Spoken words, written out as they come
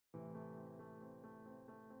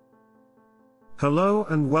Hello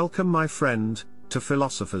and welcome my friend, to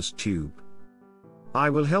Philosopher's Tube. I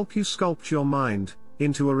will help you sculpt your mind,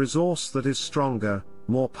 into a resource that is stronger,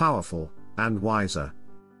 more powerful, and wiser.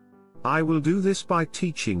 I will do this by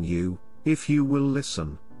teaching you, if you will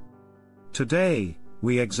listen. Today,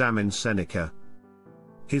 we examine Seneca.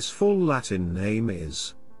 His full Latin name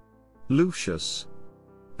is Lucius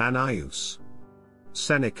Annaeus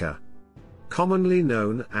Seneca, commonly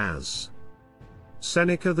known as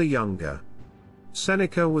Seneca the Younger.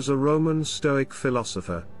 Seneca was a Roman Stoic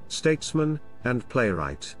philosopher, statesman, and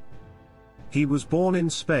playwright. He was born in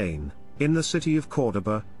Spain, in the city of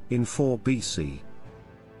Cordoba, in 4 BC,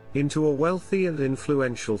 into a wealthy and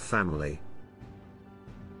influential family.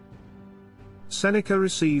 Seneca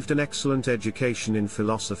received an excellent education in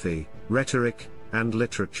philosophy, rhetoric, and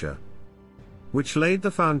literature, which laid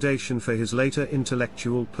the foundation for his later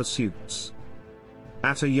intellectual pursuits.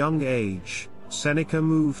 At a young age, Seneca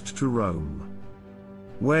moved to Rome,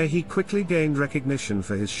 where he quickly gained recognition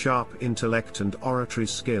for his sharp intellect and oratory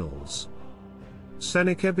skills.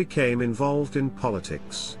 Seneca became involved in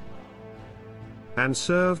politics, and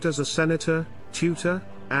served as a senator, tutor,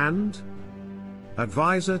 and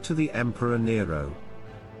advisor to the Emperor Nero.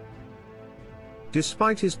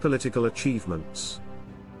 Despite his political achievements,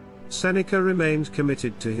 Seneca remained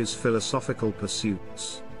committed to his philosophical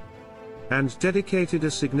pursuits, and dedicated a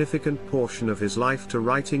significant portion of his life to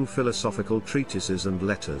writing philosophical treatises and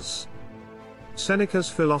letters. Seneca's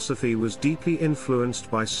philosophy was deeply influenced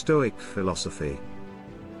by Stoic philosophy.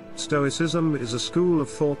 Stoicism is a school of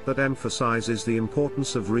thought that emphasizes the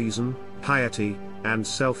importance of reason, piety, and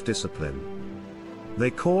self-discipline.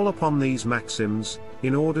 They call upon these maxims,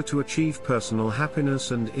 in order to achieve personal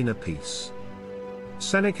happiness and inner peace.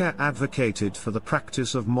 Seneca advocated for the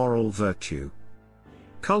practice of moral virtue,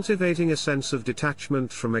 cultivating a sense of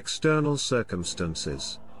detachment from external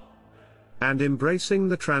circumstances, and embracing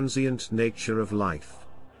the transient nature of life.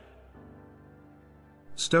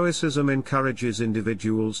 Stoicism encourages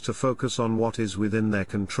individuals to focus on what is within their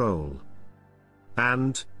control,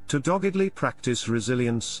 and to doggedly practice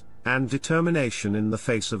resilience and determination in the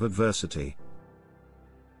face of adversity.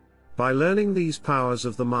 By learning these powers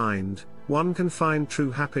of the mind, one can find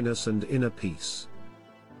true happiness and inner peace.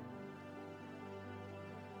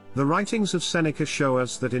 The writings of Seneca show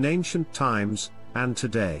us that in ancient times, and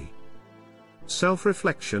today,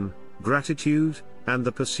 self-reflection, gratitude, and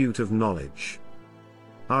the pursuit of knowledge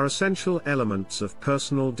are essential elements of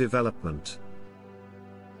personal development.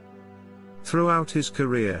 Throughout his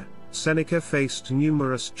career, Seneca faced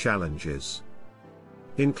numerous challenges,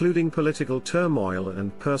 including political turmoil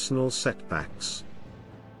and personal setbacks.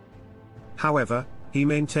 However, he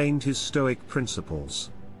maintained his Stoic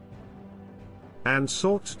principles and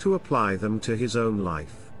sought to apply them to his own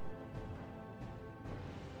life.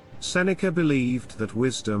 Seneca believed that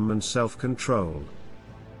wisdom and self-control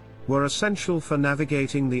were essential for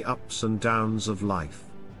navigating the ups and downs of life,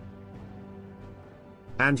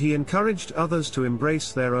 and he encouraged others to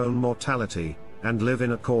embrace their own mortality and live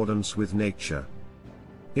in accordance with nature.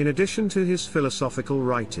 In addition to his philosophical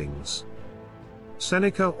writings,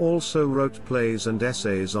 Seneca also wrote plays and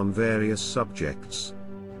essays on various subjects,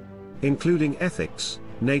 including ethics,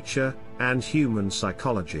 nature, and human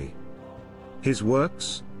psychology. His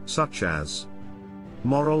works, such as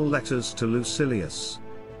Moral Letters to Lucilius,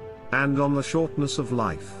 and On the Shortness of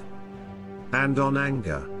Life, and On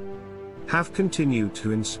Anger, have continued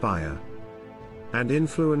to inspire and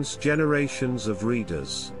influence generations of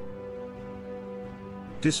readers.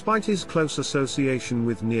 Despite his close association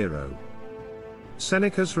with Nero,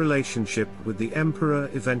 Seneca's relationship with the emperor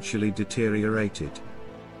eventually deteriorated.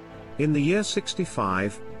 In the year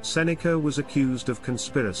 65, Seneca was accused of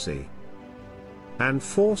conspiracy and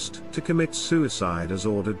forced to commit suicide as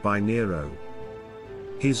ordered by Nero.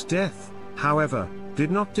 His death, however, did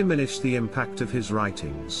not diminish the impact of his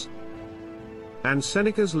writings, and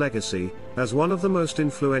Seneca's legacy, as one of the most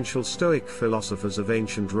influential Stoic philosophers of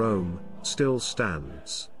ancient Rome, still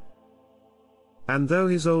stands. And though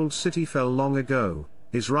his old city fell long ago,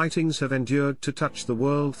 his writings have endured to touch the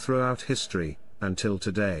world throughout history, until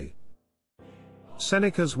today.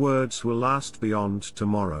 Seneca's words will last beyond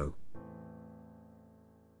tomorrow.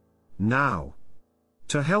 Now,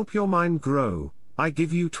 to help your mind grow, I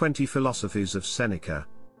give you 20 philosophies of Seneca.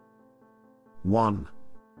 1.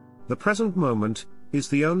 The present moment is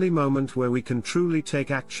the only moment where we can truly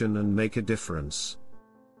take action and make a difference.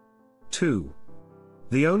 2.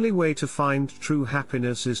 The only way to find true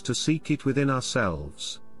happiness is to seek it within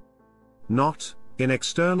ourselves, not in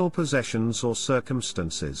external possessions or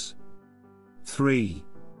circumstances. 3.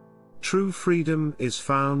 True freedom is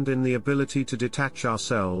found in the ability to detach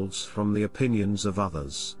ourselves from the opinions of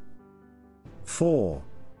others. 4.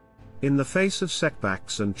 In the face of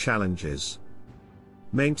setbacks and challenges,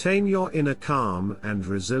 maintain your inner calm and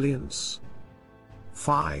resilience.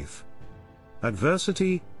 5.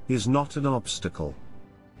 Adversity is not an obstacle.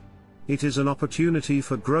 It is an opportunity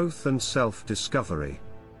for growth and self-discovery.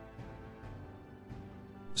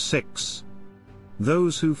 6.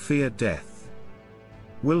 Those who fear death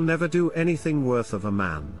will never do anything worth of a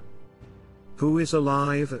man who is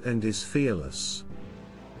alive and is fearless.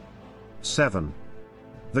 7.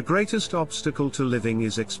 The greatest obstacle to living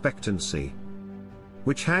is expectancy,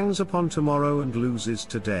 which hangs upon tomorrow and loses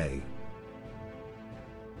today.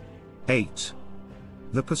 8.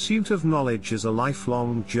 The pursuit of knowledge is a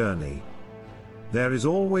lifelong journey. There is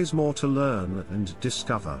always more to learn and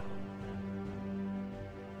discover.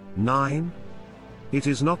 9. It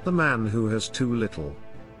is not the man who has too little,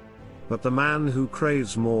 but the man who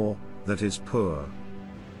craves more, that is poor.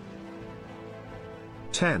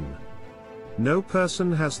 10. No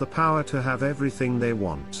person has the power to have everything they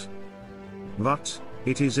want, but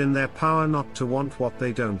it is in their power not to want what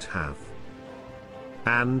they don't have,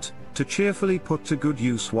 and to cheerfully put to good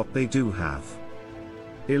use what they do have.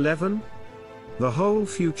 11. The whole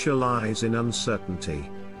future lies in uncertainty.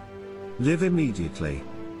 Live immediately.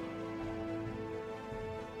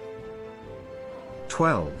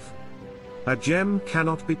 12. A gem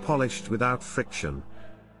cannot be polished without friction,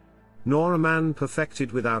 nor a man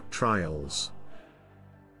perfected without trials.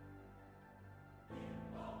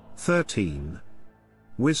 13.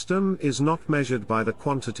 Wisdom is not measured by the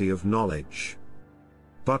quantity of knowledge,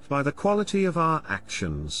 but by the quality of our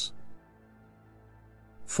actions.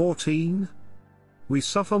 14. We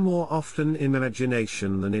suffer more often in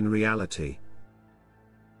imagination than in reality.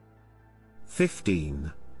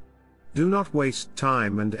 15. Do not waste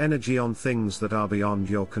time and energy on things that are beyond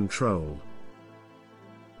your control.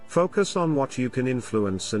 Focus on what you can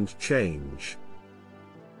influence and change.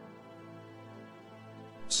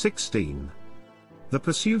 16. The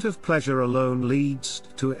pursuit of pleasure alone leads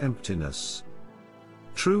to emptiness.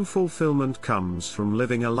 True fulfillment comes from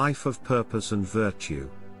living a life of purpose and virtue.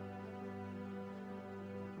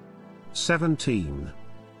 17.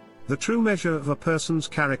 The true measure of a person's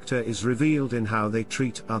character is revealed in how they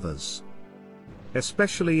treat others,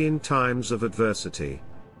 especially in times of adversity.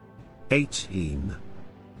 18.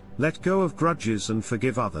 Let go of grudges and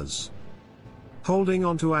forgive others. Holding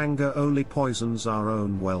on to anger only poisons our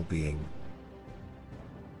own well-being.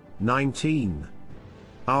 19.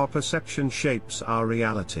 Our perception shapes our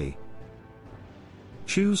reality.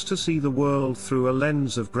 Choose to see the world through a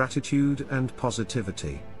lens of gratitude and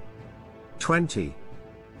positivity. 20.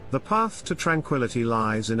 The path to tranquility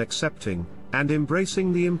lies in accepting and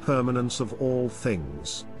embracing the impermanence of all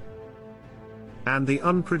things, and the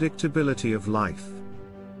unpredictability of life.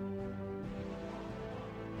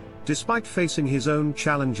 Despite facing his own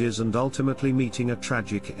challenges and ultimately meeting a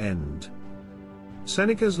tragic end,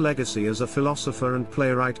 Seneca's legacy as a philosopher and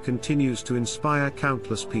playwright continues to inspire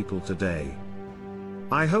countless people today.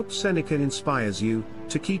 I hope Seneca inspires you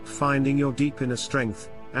to keep finding your deep inner strength,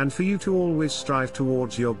 and for you to always strive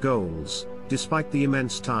towards your goals, despite the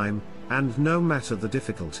immense time, and no matter the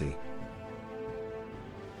difficulty.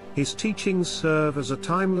 His teachings serve as a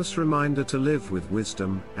timeless reminder to live with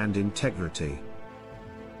wisdom and integrity.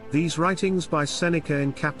 These writings by Seneca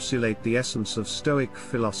encapsulate the essence of Stoic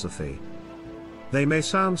philosophy. They may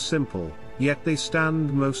sound simple, yet they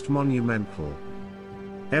stand most monumental,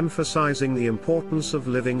 emphasizing the importance of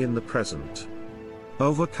living in the present,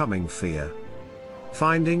 overcoming fear,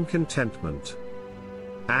 finding contentment,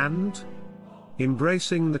 and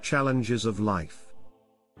embracing the challenges of life.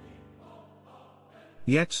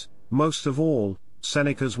 Yet, most of all,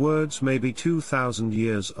 Seneca's words may be 2,000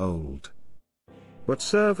 years old, but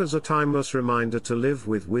serve as a timeless reminder to live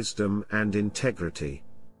with wisdom and integrity.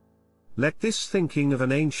 Let this thinking of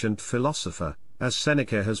an ancient philosopher, as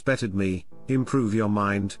Seneca has bettered me, improve your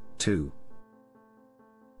mind, too.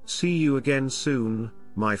 See you again soon,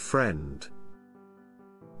 my friend.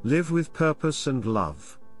 Live with purpose and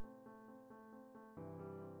love.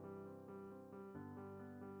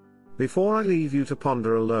 Before I leave you to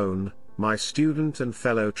ponder alone, my student and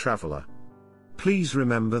fellow traveler, please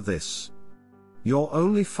remember this. Your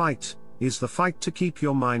only fight is the fight to keep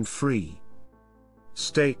your mind free.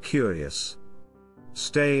 Stay curious.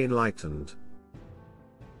 Stay enlightened.